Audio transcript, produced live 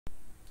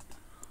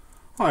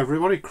Hi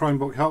everybody,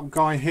 Chromebook Help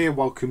Guy here.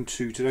 Welcome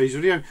to today's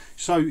video.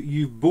 So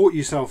you've bought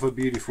yourself a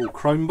beautiful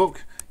Chromebook,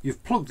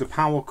 you've plugged the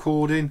power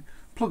cord in,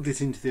 plugged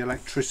it into the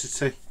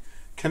electricity,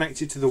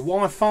 connected to the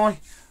Wi-Fi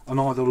and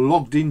either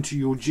logged into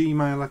your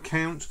Gmail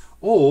account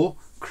or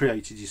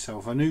created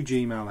yourself a new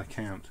Gmail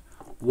account.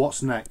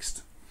 What's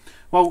next?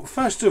 Well,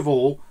 first of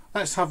all,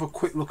 let's have a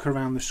quick look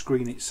around the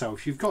screen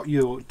itself. You've got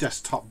your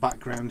desktop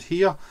background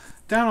here.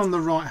 Down on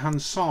the right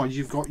hand side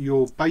you've got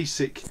your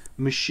basic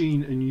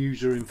machine and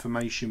user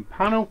information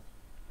panel,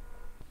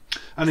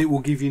 and it will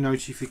give you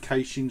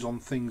notifications on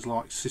things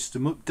like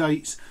system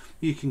updates.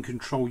 You can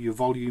control your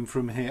volume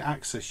from here,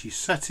 access your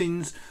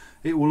settings.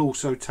 It will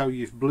also tell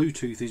you if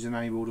Bluetooth is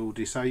enabled or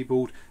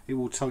disabled. It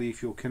will tell you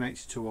if you're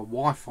connected to a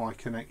Wi-Fi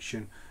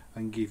connection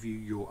and give you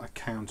your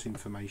account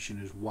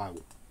information as well.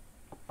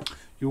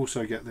 You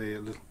also get the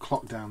little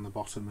clock down the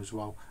bottom as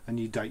well, and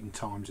your date and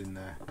times in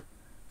there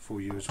for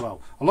you as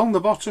well. Along the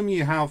bottom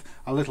you have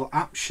a little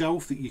app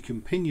shelf that you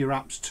can pin your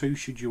apps to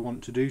should you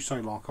want to do so,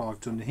 like I've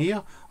done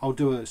here. I'll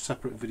do a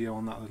separate video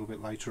on that a little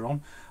bit later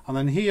on. And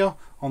then here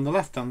on the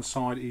left hand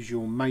side is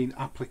your main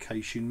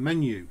application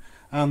menu,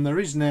 and there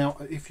is now,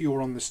 if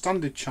you're on the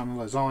standard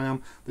channel as I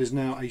am, there's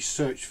now a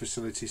search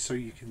facility, so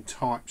you can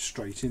type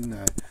straight in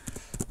there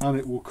and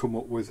it will come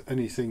up with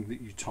anything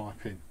that you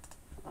type in,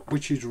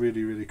 which is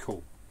really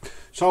cool.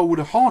 So I would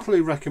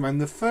heartily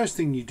recommend the first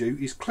thing you do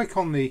is click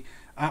on the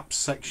apps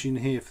section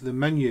here for the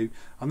menu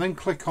and then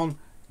click on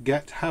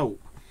Get Help,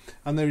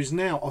 and there is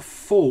now a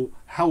full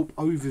help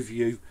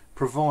overview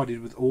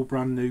provided with all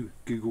brand new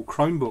Google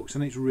Chromebooks,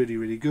 and it's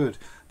really good.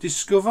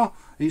 Discover,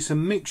 it's a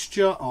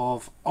mixture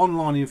of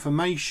online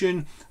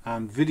information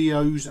and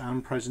videos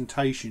and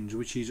presentations,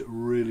 which is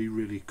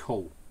really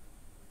cool.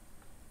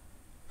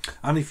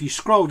 And if you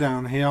scroll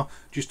down here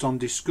just on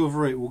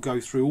Discover, it will go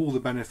through all the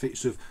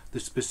benefits of the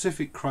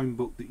specific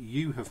Chromebook that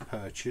you have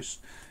purchased.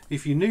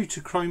 If you're new to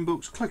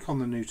Chromebooks, click on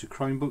the New to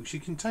Chromebooks. You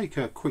can take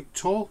a quick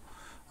tour.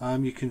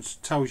 You can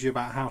tells you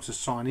about how to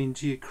sign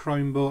into your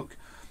Chromebook,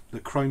 the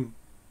Chromebook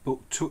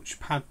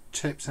touchpad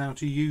tips, how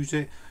to use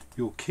it,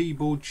 your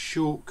keyboard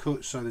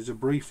shortcuts. So there's a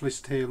brief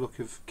list here, look,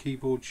 of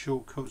keyboard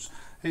shortcuts.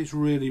 It's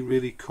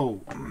really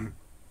cool.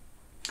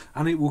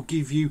 And it will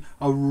give you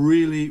a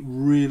really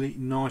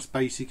nice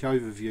basic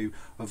overview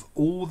of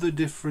all the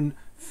different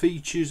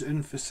features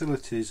and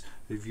facilities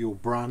of your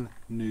brand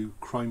new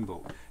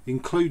Chromebook,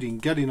 including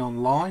getting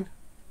online,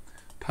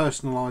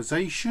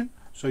 personalization,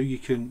 so you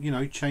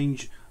can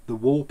change the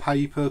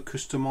wallpaper,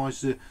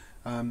 customize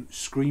the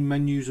screen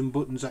menus and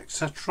buttons,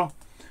 etc.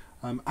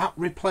 App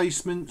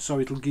replacement, so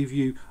it'll give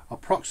you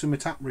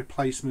approximate app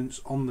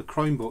replacements on the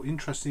Chromebook.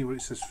 Interestingly, what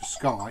it says for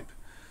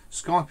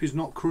Skype is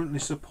not currently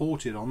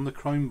supported on the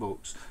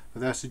Chromebooks,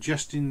 but they're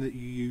suggesting that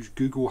you use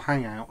Google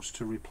Hangouts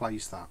to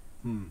replace that.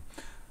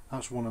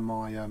 That's one of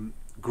my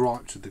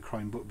gripes with the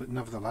Chromebook, but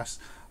nevertheless.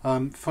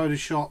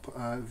 Photoshop,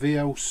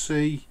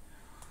 VLC.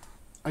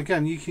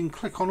 Again, you can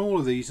click on all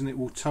of these and it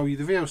will tell you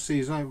the VLC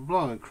is over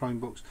blah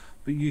Chromebooks,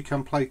 but you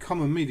can play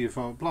common media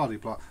file, blah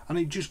blah, and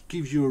it just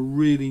gives you a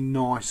really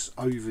nice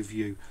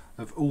overview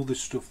of all the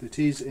stuff that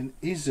is and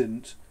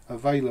isn't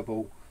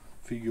available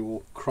for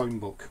your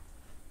Chromebook.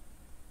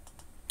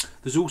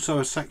 There's also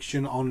a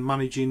section on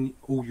managing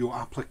all your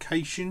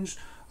applications.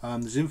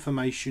 There's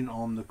information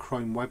on the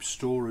Chrome Web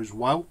Store as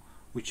well,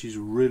 which is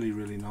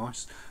really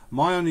nice.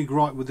 My only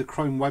gripe with the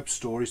Chrome Web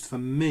Store is, for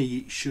me,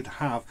 it should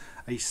have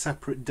a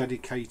separate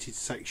dedicated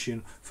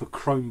section for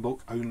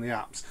Chromebook only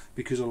apps,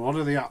 because a lot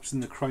of the apps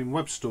in the Chrome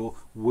Web Store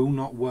will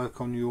not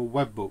work on your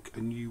webbook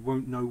and you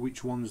won't know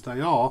which ones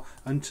they are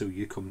until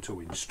you come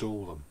to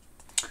install them.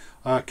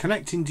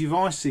 Connecting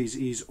devices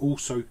is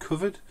also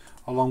covered,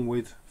 along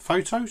with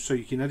photos, so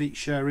you can edit,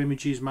 share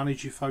images,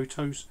 manage your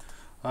photos.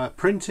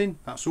 Printing,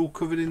 that's all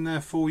covered in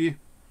there for you,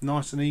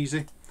 nice and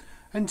easy.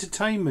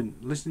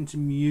 Entertainment, listening to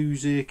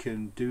music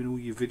and doing all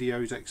your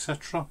videos,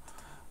 etc.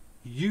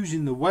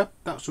 Using the web,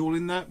 that's all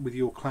in there with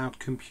your cloud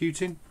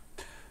computing.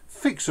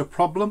 Fix a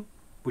problem,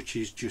 which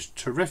is just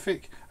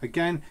terrific.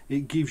 Again,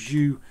 it gives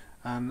you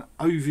an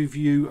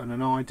overview and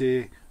an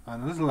idea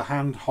and a little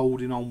hand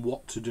holding on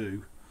what to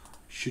do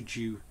should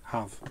you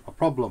have a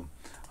problem.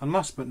 And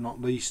last but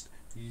not least,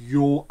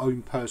 your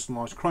own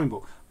personalised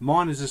Chromebook.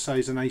 Mine, as I say,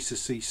 is an Acer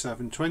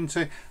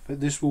C720, but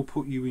this will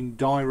put you in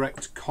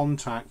direct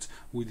contact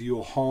with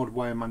your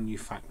hardware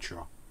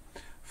manufacturer.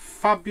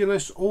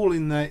 Fabulous, all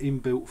in there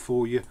inbuilt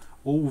for you,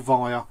 all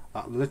via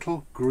that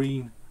little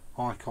green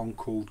icon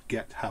called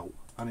Get Help,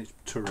 and it's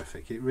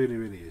terrific. It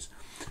really is.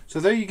 So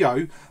there you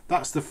go.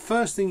 That's the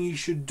first thing you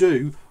should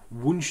do.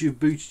 Once you've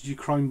booted your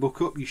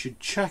Chromebook up, you should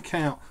check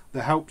out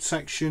the help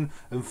section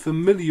and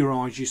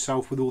familiarise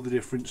yourself with all the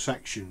different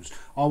sections.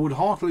 I would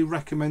heartily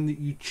recommend that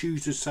you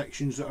choose the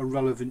sections that are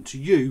relevant to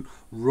you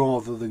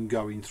rather than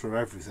going through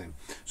everything.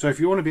 So if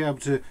you want to be able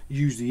to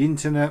use the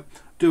internet,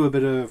 do a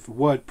bit of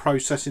word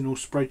processing or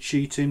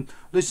spreadsheeting,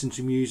 listen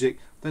to music,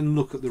 then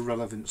look at the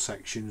relevant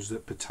sections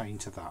that pertain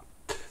to that.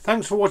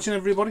 Thanks for watching,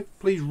 everybody.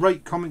 Please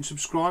rate, comment,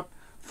 subscribe,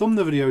 thumb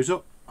the videos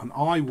up, and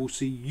I will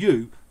see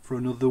you for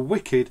another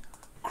wicked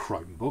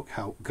Chromebook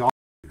Help Guide.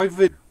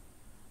 over